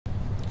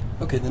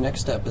Okay, the next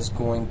step is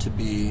going to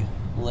be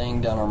laying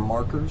down our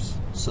markers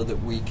so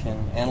that we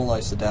can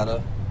analyze the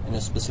data in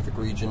a specific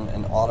region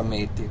and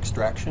automate the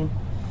extraction.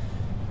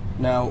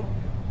 Now,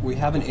 we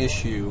have an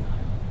issue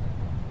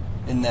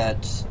in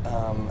that,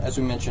 as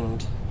we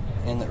mentioned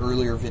in the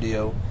earlier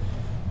video,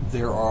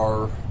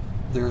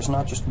 there's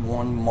not just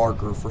one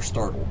marker for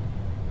startle.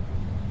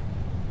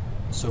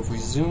 So if we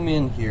zoom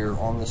in here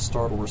on the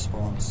startle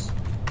response,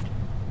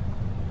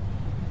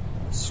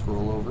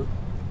 scroll over,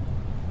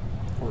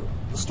 or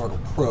the startle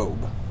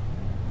probe,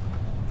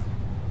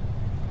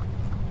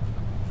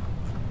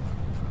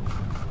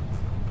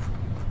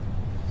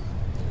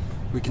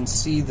 we can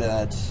see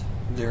that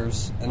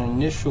there's an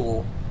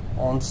initial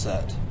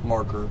onset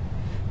marker,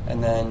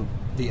 and then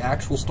the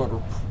actual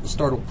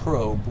startle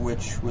probe,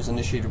 which was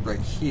initiated right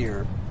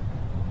here,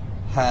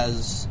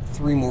 has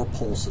 3 more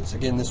pulses.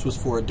 Again, this was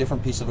for a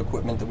different piece of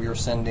equipment that we were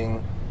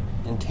sending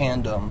in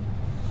tandem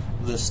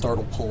this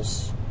startle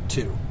pulse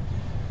to.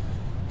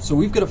 So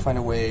we've got to find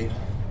a way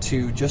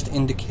to just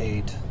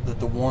indicate that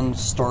the one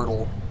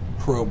startle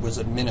probe was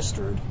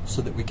administered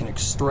so that we can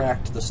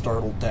extract the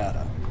startle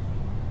data.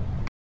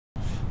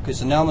 Okay,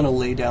 so now I'm going to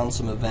lay down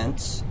some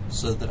events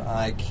so that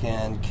I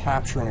can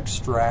capture and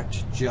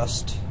extract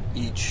just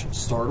each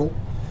startle.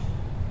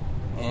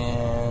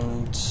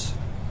 And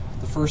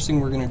the first thing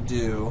we're going to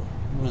do,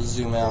 I'm going to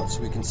zoom out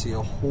so we can see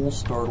a whole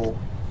startle,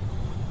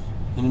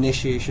 an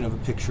initiation of a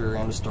picture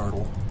and a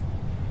startle.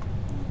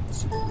 Let's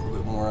zoom a little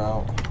bit more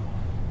out.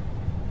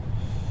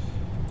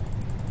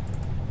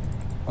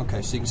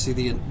 Okay, so you can see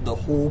the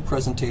whole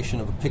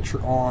presentation of a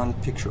picture on,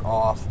 picture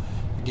off.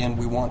 Again,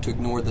 we want to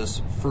ignore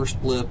this first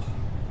blip,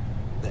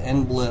 the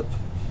end blip.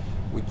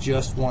 We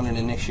just want an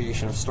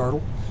initiation of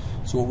startle.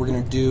 So what we're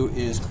going to do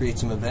is create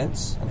some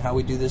events, and how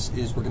we do this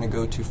is we're going to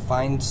go to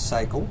Find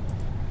Cycle.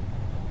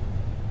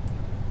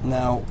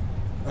 Now,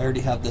 I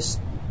already have this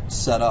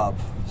set up,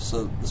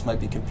 so this might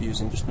be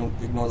confusing. Just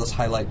ignore this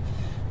highlight.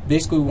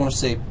 Basically, we want to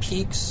say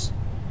peaks.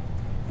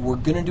 We're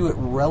going to do it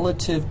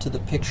relative to the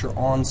picture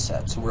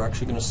onset. So we're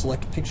actually going to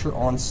select picture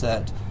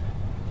onset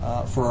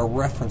for our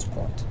reference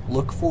point.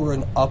 Look for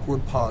an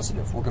upward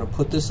positive. We're going to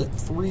put this at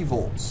 3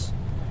 volts.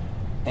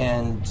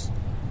 And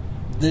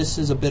this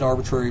is a bit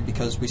arbitrary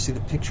because we see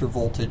the picture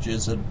voltage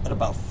is at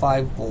about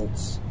 5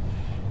 volts,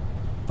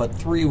 but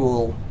 3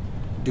 will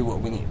do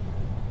what we need.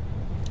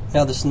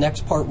 Now this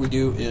next part we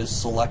do is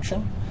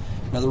selection.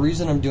 Now the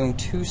reason I'm doing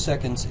 2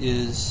 seconds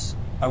is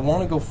I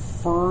want to go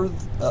far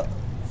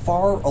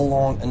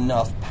along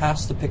enough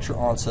past the picture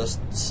onset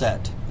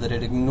set that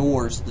it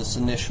ignores this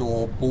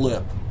initial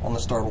blip on the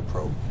startle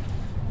probe.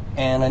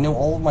 And I know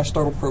all of my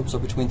startle probes are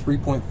between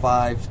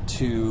 3.5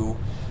 to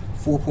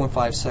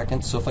 4.5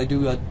 seconds, so if I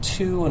do a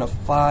 2 and a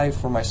 5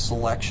 for my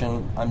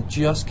selection, I'm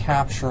just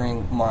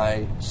capturing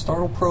my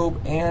startle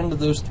probe and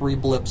those 3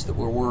 blips that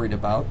we're worried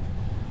about.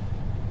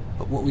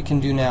 But what we can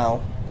do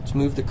now, let's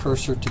move the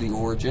cursor to the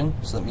origin,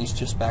 so that means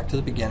just back to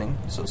the beginning,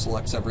 so it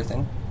selects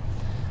everything.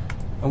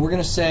 And we're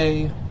going to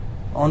say,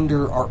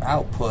 under our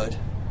output,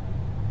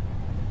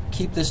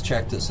 keep this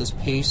checked that says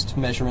paste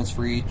measurements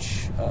for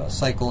each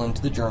cycle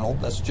into the journal.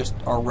 That's just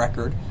our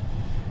record.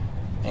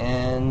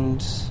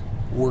 And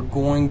we're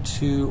going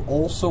to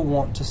also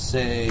want to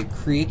say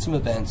create some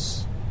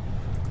events.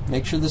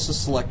 Make sure this is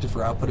selected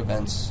for output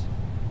events.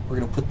 We're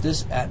going to put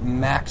this at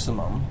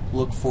maximum.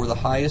 Look for the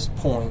highest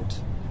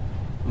point.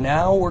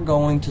 Now we're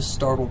going to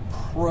startle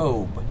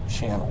probe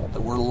channel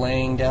that we're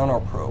laying down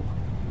our probe.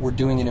 We're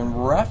doing it in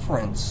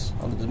reference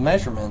under the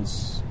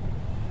measurements.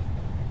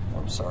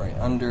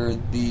 Under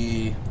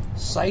the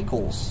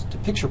cycles to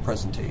picture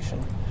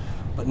presentation.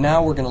 But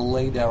now we're going to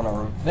lay down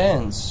our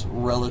events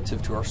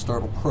relative to our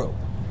startle probe.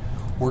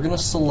 We're going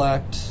to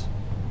select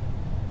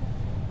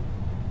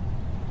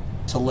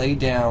to lay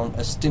down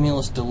a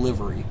stimulus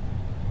delivery,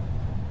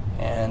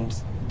 and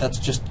that's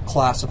just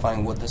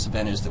classifying what this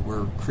event is that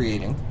we're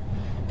creating.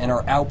 And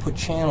our output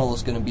channel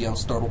is going to be on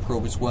startle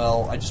probe as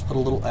well. I just put a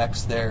little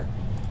X there.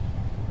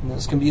 And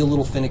this can be a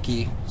little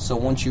finicky, so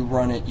once you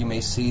run it, you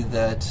may see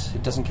that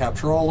it doesn't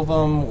capture all of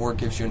them, or it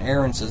gives you an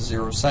error and says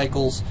 0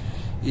 cycles.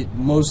 It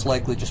most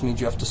likely just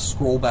means you have to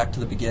scroll back to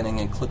the beginning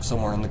and click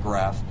somewhere in the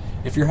graph.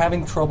 If you're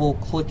having trouble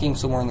clicking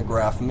somewhere in the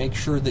graph, make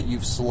sure that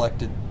you've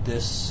selected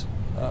this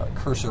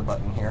cursor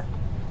button here.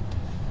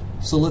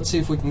 So let's see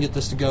if we can get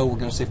this to go. We're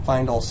going to say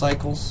Find All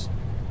Cycles.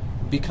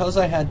 Because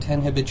I had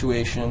 10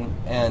 habituation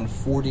and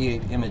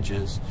 48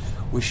 images,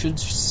 we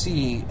should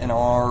see in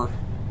our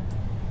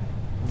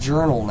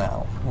journal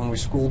now, when we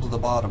scroll to the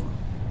bottom,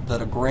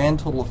 that a grand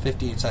total of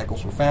 58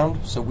 cycles were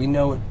found. So we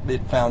know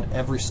it found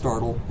every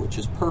startle, which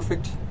is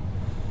perfect.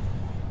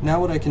 Now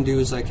what I can do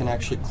is I can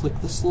actually click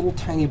this little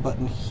tiny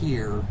button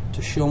here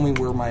to show me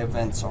where my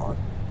events are.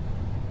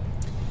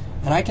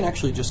 And I can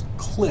actually just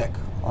click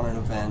on an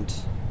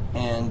event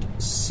and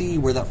see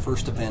where that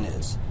first event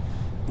is.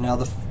 Now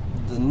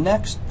the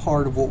next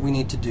part of what we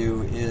need to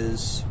do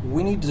is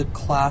we need to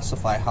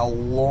classify how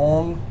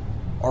long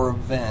our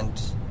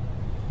event,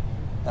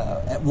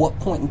 at what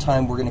point in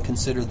time we're going to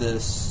consider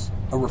this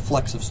a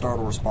reflexive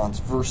startle response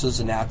versus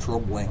a natural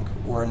blink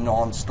or a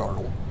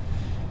non-startle.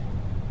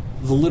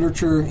 The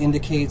literature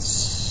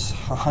indicates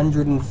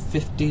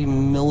 150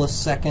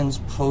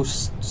 milliseconds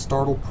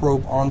post-startle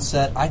probe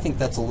onset. I think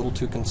that's a little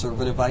too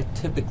conservative. I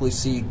typically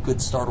see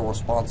good startle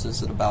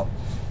responses at about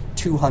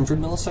 200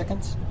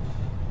 milliseconds.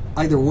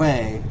 Either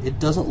way, it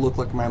doesn't look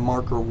like my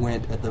marker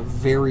went at the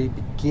very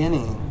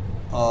beginning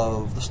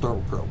of the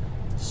startle probe.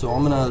 So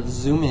I'm going to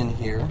zoom in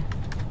here.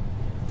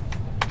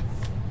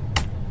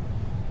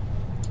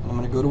 I'm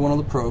going to go to one of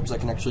the probes. I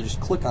can actually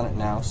just click on it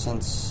now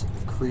since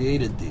I've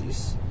created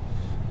these.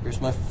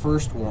 Here's my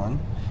first one.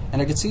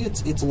 And I can see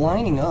it's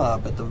lining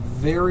up at the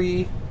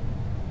very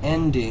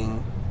end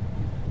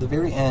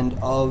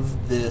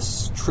of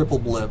this triple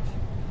blip.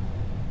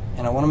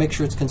 And I want to make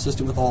sure it's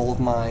consistent with all of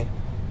my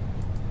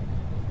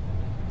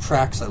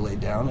tracks I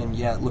laid down. And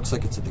yeah, it looks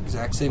like it's at the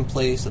exact same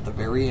place at the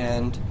very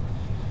end.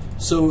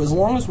 So as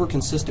long as we're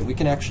consistent, we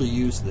can actually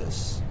use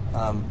this.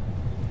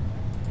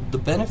 The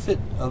benefit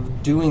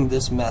of doing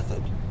this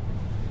method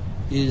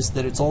is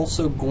that it's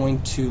also going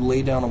to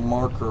lay down a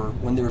marker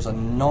when there's a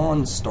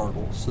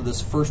non-startle. So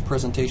this first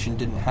presentation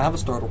didn't have a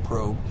startle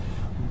probe,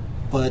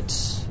 but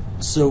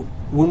so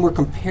when we're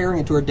comparing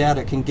it to our data,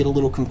 it can get a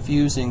little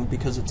confusing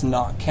because it's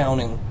not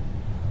counting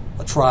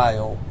a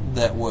trial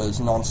that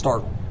was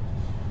non-startle.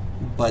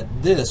 But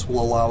this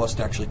will allow us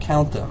to actually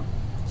count them.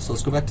 So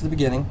let's go back to the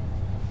beginning,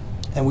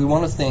 and we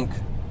want to think,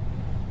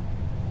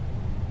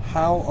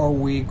 how far are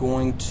we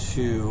going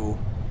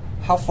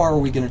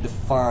to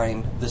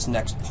define this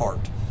next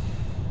part?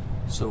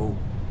 So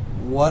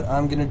what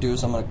I'm going to do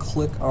is I'm going to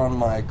click on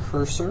my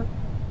cursor.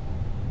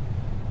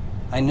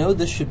 I know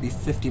this should be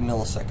 50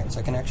 milliseconds.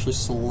 I can actually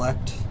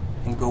select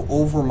and go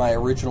over my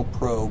original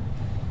probe,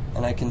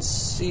 and I can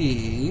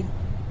see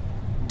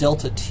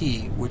delta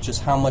t, which is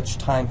how much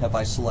time have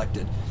I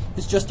selected.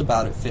 It's just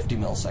about at 50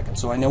 milliseconds,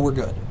 so I know we're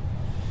good.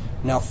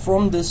 Now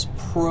from this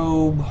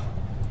probe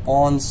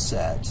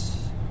onset,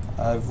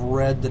 I've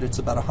read that it's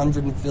about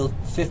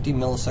 150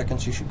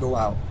 milliseconds you should go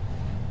out.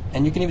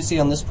 And you can even see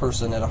on this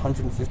person at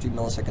 150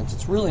 milliseconds,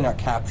 it's really not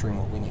capturing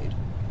what we need.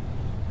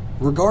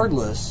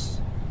 Regardless,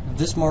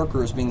 this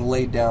marker is being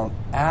laid down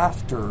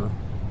after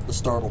the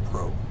startle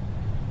probe.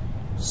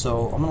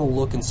 So I'm going to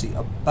look and see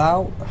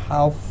about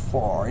how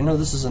far, I know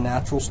this is a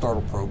natural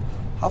startle probe,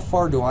 how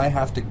far do I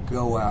have to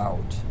go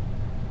out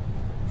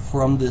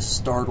from this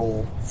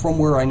startle, from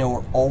where I know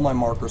where all my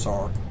markers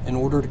are, in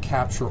order to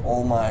capture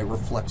all my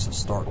reflexive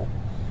startle.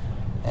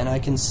 And I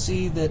can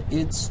see that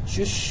it's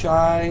just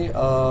shy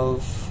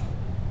of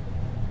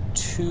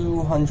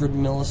 200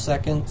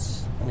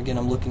 milliseconds. And again,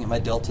 I'm looking at my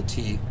delta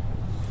t.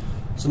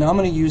 So now I'm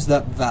going to use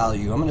that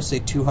value. I'm going to say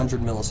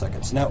 200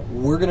 milliseconds. Now,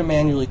 we're going to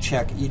manually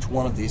check each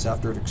one of these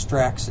after it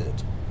extracts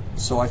it.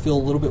 So I feel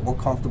a little bit more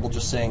comfortable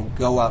just saying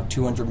go out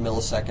 200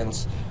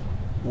 milliseconds.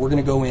 We're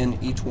going to go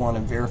in each one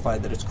and verify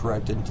that it's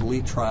correct and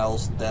delete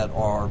trials that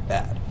are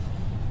bad.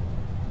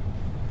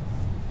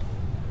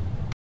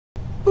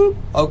 Boop.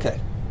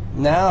 Okay.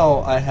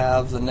 Now I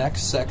have the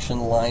next section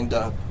lined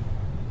up.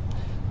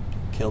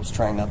 Caleb's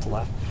trying not to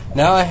laugh.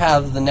 Now I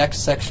have the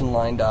next section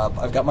lined up.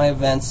 I've got my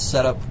events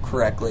set up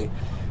correctly.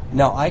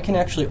 Now I can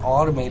actually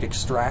automate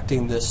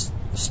extracting this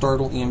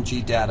startle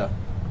EMG data.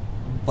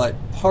 But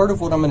part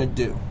of what I'm going to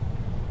do,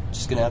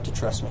 just going to have to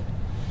trust me,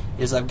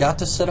 is I've got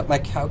to set up my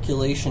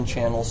calculation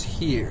channels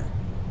here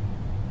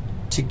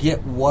to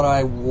get what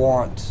I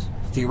want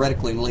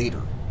theoretically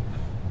later.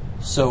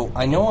 So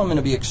I know I'm going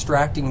to be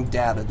extracting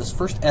data. This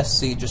first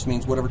SC just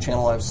means whatever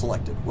channel I've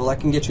selected. Well, that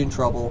can get you in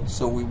trouble,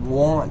 so we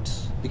want,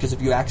 because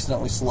if you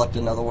accidentally select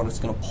another one, it's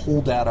going to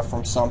pull data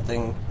from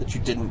something that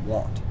you didn't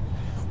want.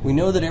 We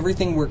know that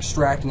everything we're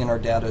extracting in our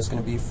data is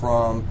going to be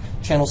from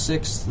channel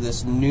 6,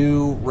 this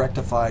new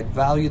rectified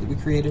value that we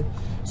created.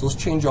 So let's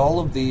change all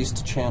of these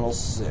to channel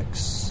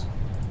 6.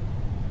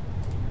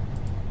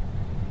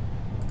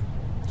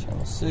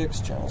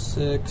 Channel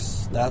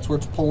 6, that's where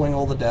it's pulling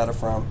all the data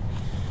from.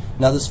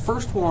 Now this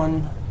first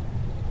one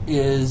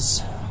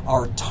is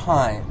our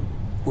time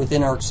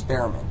within our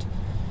experiment.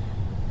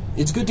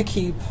 It's good to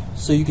keep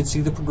so you can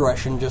see the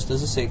progression just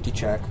as a safety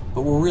check,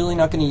 but we're really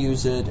not going to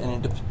use it,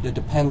 and it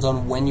depends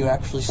on when you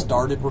actually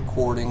started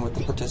recording with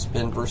the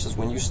participant versus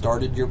when you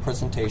started your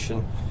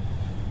presentation.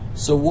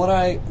 So what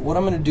I'm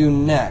going to do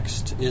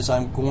next is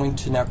I'm going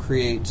to now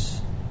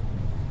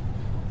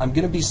I'm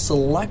going to be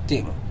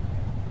selecting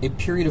a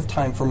period of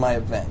time for my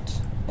event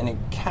and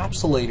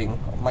encapsulating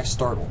my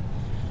startle.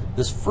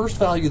 This first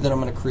value that I'm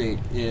going to create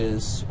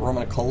is, or I'm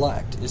going to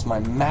collect, is my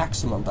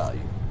maximum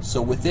value.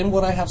 So within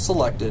what I have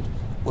selected,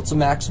 what's the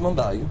maximum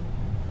value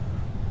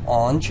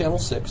on channel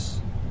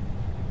 6?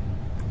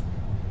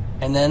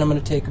 And then I'm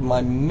going to take my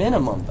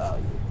minimum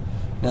value.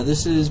 Now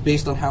this is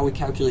based on how we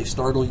calculate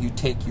startle. You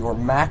take your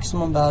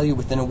maximum value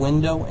within a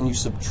window and you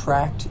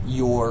subtract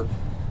your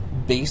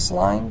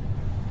baseline.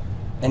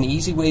 An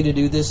easy way to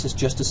do this is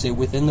just to say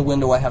within the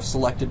window I have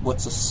selected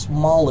what's the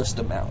smallest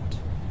amount.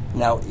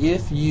 Now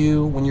if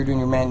you, when you're doing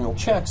your manual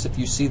checks, if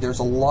you see there's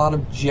a lot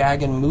of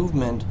jagged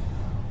movement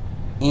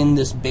in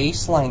this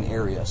baseline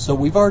area. So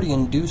we've already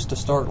induced a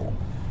startle.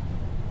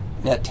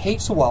 Now it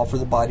takes a while for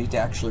the body to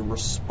actually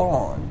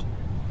respond,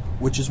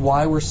 which is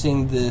why we're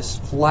seeing this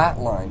flat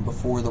line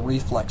before the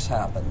reflex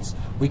happens.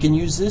 We can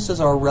use this as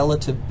our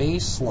relative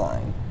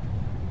baseline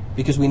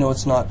because we know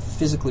it's not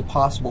physically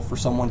possible for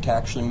someone to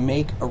actually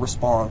make a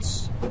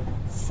response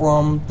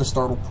from the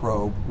startle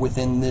probe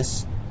within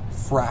this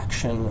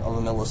fraction of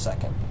a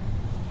millisecond.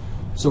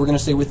 So we're going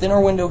to say within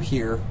our window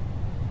here,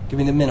 give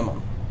me the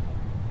minimum.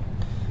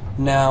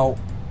 Now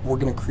we're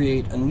going to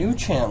create a new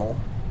channel,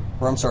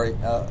 or I'm sorry,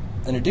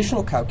 an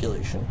additional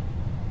calculation,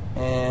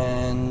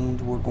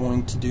 and we're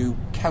going to do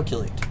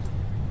calculate.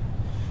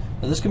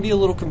 Now this can be a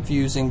little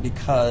confusing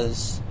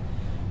because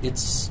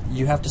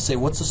you have to say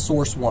what's the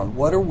source 1?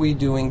 What are we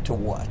doing to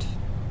what?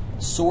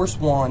 Source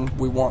 1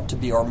 we want to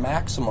be our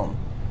maximum,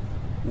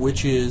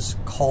 which is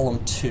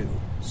column 2.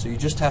 So you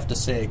just have to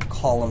say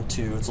column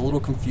 2. It's a little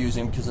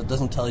confusing because it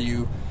doesn't tell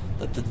you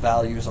that the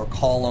values are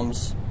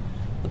columns,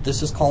 but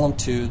this is column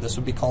 2, this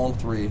would be column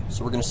 3.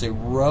 So we're going to say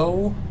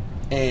row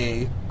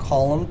A,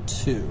 column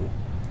 2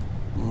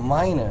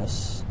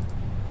 minus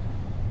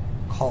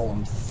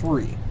column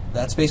 3.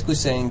 That's basically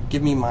saying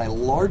give me my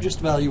largest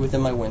value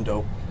within my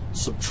window,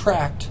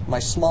 subtract my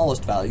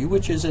smallest value,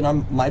 which is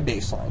in my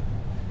baseline,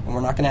 and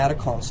we're not going to add a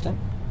constant,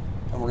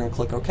 and we're going to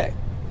click OK.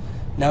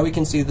 Now we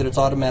can see that it's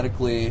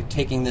automatically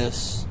taking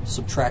this,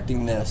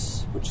 subtracting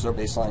this, which is our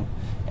baseline,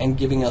 and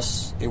giving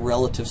us a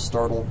relative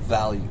startle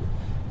value.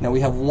 Now we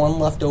have one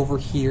left over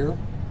here,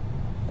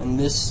 and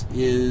this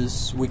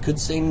is, we could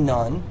say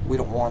none. We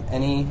don't want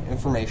any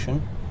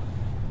information.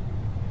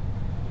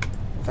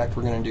 In fact,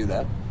 we're going to do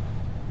that.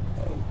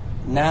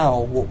 Now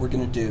what we're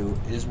going to do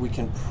is we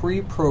can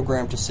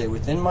pre-program to say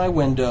within my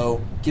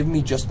window, give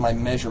me just my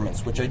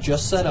measurements, which I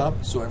just set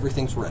up, so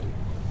everything's ready.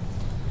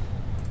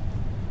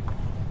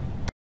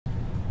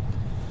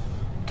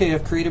 Okay,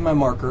 I've created my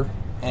marker,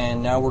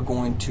 and now we're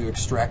going to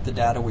extract the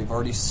data. We've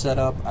already set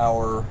up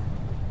our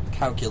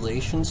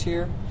calculations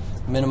here.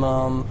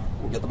 Minimum,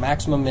 we'll get the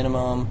maximum,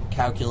 minimum,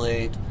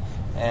 calculate,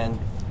 and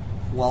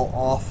while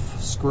off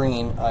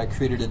screen I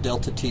created a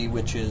delta t,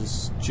 which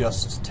is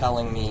just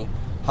telling me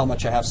how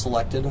much I have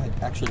selected. I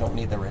actually don't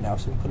need that right now,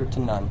 so we put it to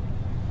none.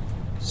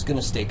 It's going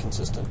to stay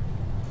consistent.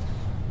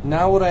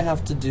 Now what I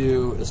have to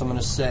do is I'm going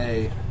to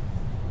say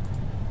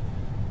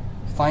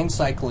find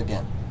cycle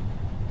again.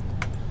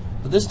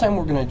 But this time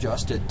we're going to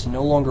adjust it to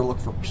no longer look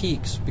for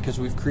peaks because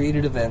we've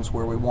created events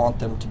where we want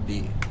them to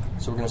be.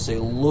 So we're going to say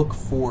look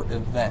for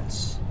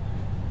events.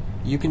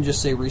 You can just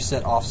say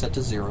reset offset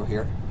to 0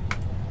 here.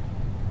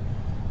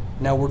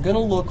 Now we're going to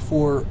look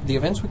for the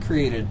events we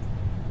created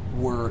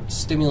were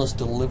stimulus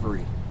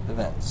delivery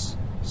events.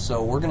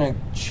 So we're going to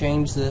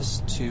change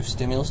this to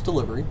stimulus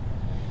delivery.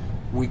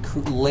 We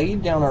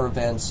laid down our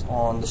events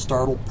on the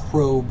startle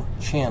probe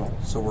channel,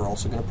 so we're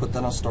also going to put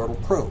that on startle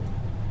probe.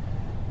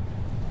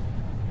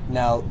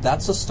 Now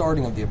that's the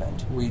starting of the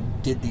event. We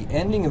did the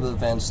ending of the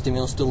event,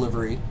 stimulus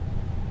delivery,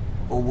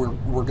 or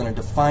we're going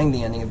to define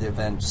the ending of the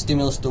event,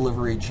 stimulus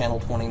delivery channel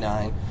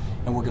 29,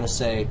 and we're going to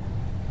say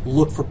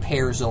look for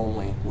pairs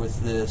only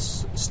with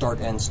this start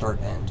end,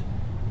 start end.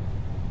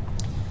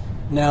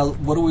 Now,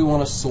 what do we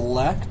want to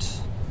select?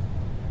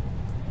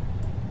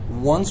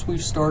 Once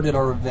we've started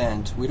our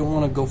event, we don't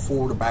want to go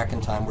forward or back in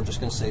time. We're just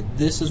going to say,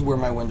 this is where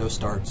my window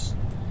starts.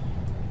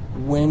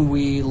 When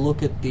we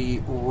look at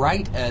the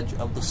right edge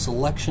of the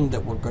selection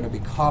that we're going to be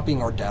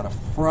copying our data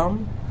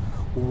from,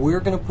 we're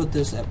going to put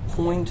this at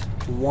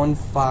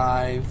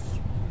 0.15,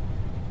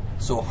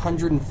 so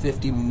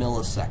 150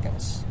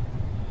 milliseconds.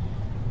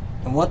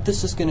 And what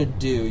this is going to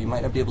do, you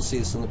might not be able to see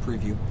this in the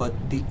preview,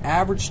 but the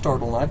average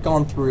startle, and I've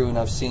gone through and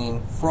I've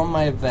seen from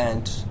my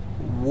event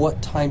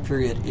what time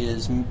period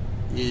is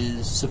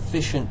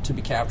sufficient to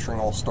be capturing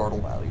all startle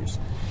values.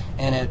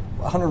 And at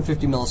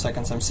 150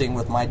 milliseconds, I'm seeing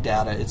with my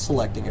data, it's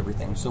selecting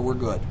everything, so we're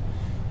good.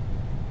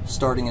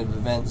 Starting at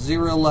event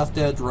 0, left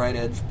edge, right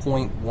edge,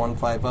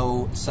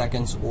 0.150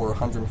 seconds or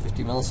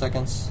 150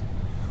 milliseconds.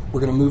 We're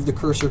going to move the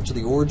cursor to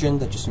the origin,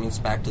 that just means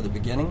back to the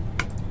beginning.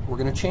 We're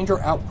going to change our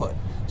output.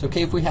 It's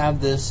okay if we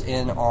have this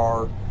in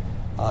our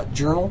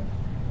journal,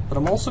 but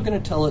I'm also going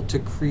to tell it to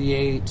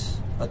create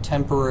a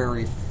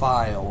temporary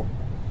file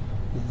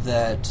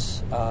that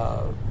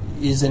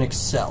is in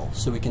Excel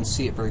so we can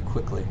see it very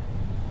quickly.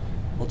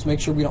 Let's make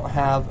sure we don't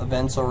have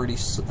events already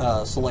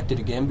selected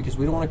again because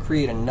we don't want to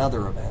create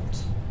another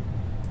event.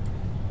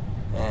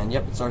 And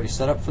yep, it's already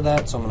set up for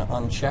that, so I'm going to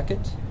uncheck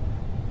it.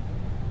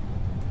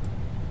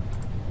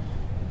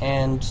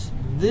 And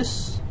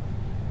this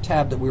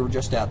tab that we were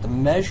just at, the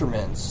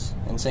measurements,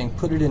 and saying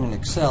put it in an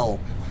Excel,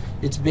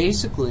 it's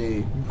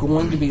basically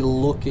going to be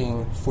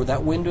looking for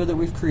that window that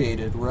we've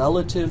created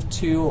relative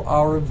to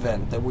our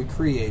event that we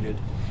created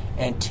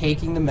and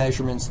taking the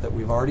measurements that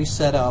we've already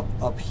set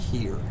up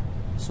here.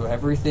 So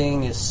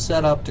everything is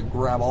set up to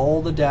grab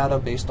all the data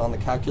based on the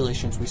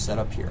calculations we set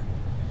up here.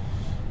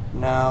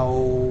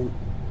 Now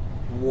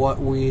what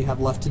we have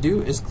left to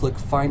do is click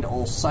find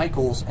all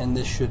cycles, and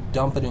this should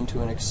dump it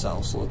into an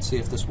Excel. So let's see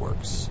if this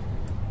works.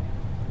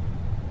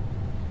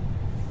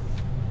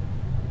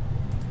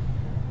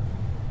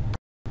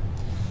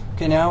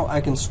 Okay, now I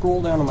can scroll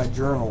down to my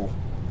journal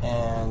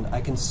and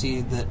I can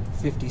see that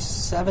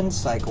 57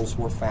 cycles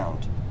were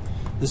found.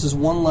 This is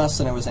one less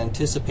than I was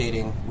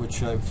anticipating,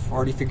 which I've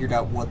already figured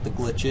out what the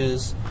glitch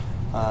is.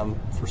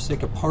 For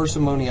sake of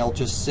parsimony, I'll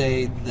just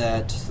say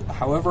that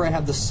however I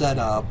have this set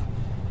up,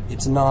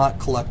 it's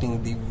not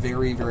collecting the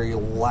very, very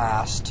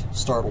last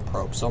startle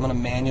probe. So I'm going to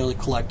manually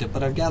collect it,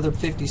 but I've gathered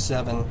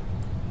 57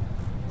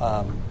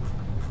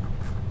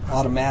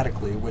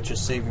 automatically, which is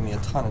saving me a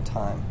ton of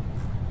time.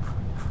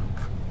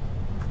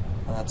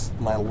 And that's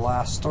my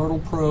last startle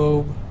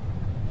probe.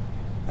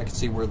 I can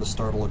see where the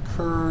startle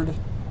occurred.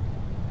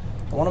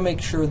 I want to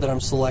make sure that I'm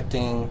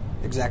selecting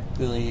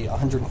exactly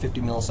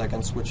 150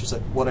 milliseconds, which is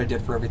what I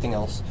did for everything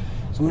else.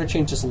 So I'm going to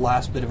change this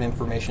last bit of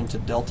information to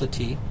delta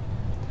t.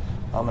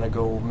 I'm going to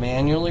go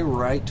manually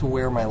right to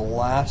where my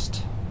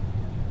last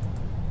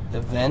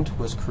event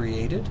was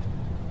created.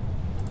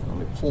 Let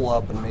me pull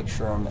up and make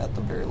sure I'm at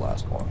the very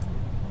last one.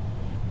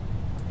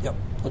 Yep,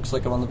 looks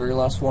like I'm on the very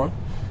last one.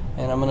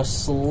 And I'm going to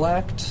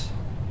select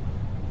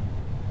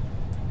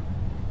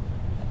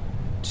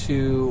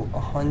to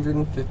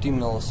 150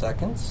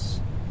 milliseconds.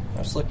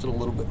 I selected a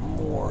little bit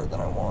more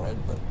than I wanted,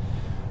 but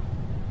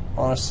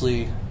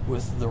honestly,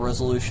 with the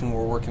resolution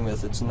we're working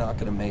with, it's not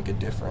going to make a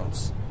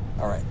difference.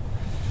 Alright,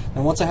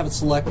 and once I have it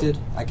selected,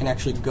 I can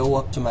actually go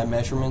up to my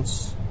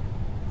measurements.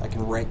 I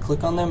can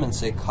right-click on them and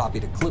say copy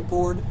to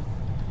clipboard.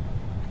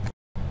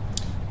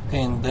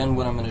 Okay, and then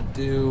what I'm going to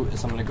do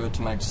is I'm going to go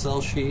to my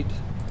Excel sheet.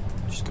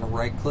 I'm just going to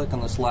right-click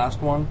on this last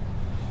one,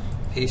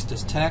 paste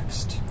as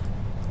text,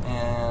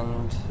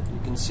 and you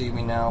can see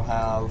we now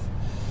have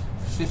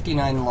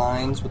 59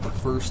 lines, with the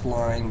first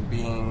line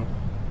being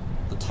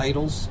the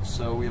titles.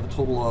 So we have a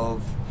total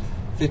of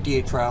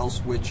 58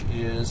 trials, which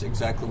is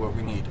exactly what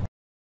we need.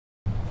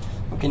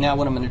 Okay, now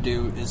what I'm going to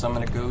do is I'm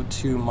going to go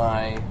to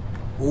my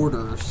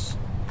orders,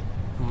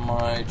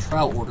 my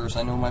trial orders.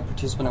 I know my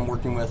participant I'm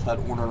working with had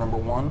order number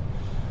 1.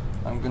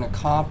 I'm going to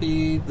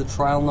copy the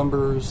trial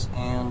numbers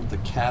and the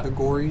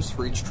categories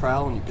for each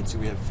trial, and you can see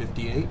we have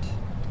 58.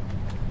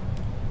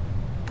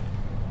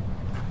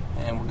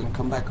 And we're going to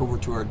come back over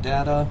to our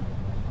data,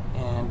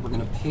 and we're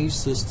going to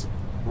paste this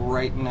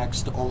right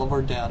next to all of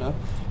our data,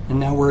 and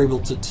now we're able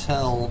to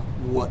tell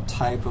what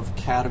type of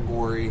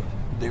category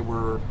they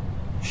were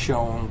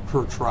shown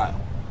per trial.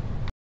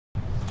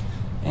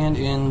 And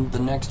in the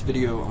next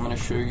video, I'm going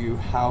to show you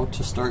how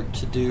to start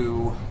to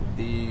do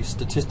the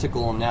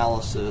statistical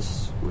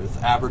analysis with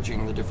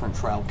averaging the different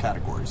trial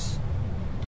categories.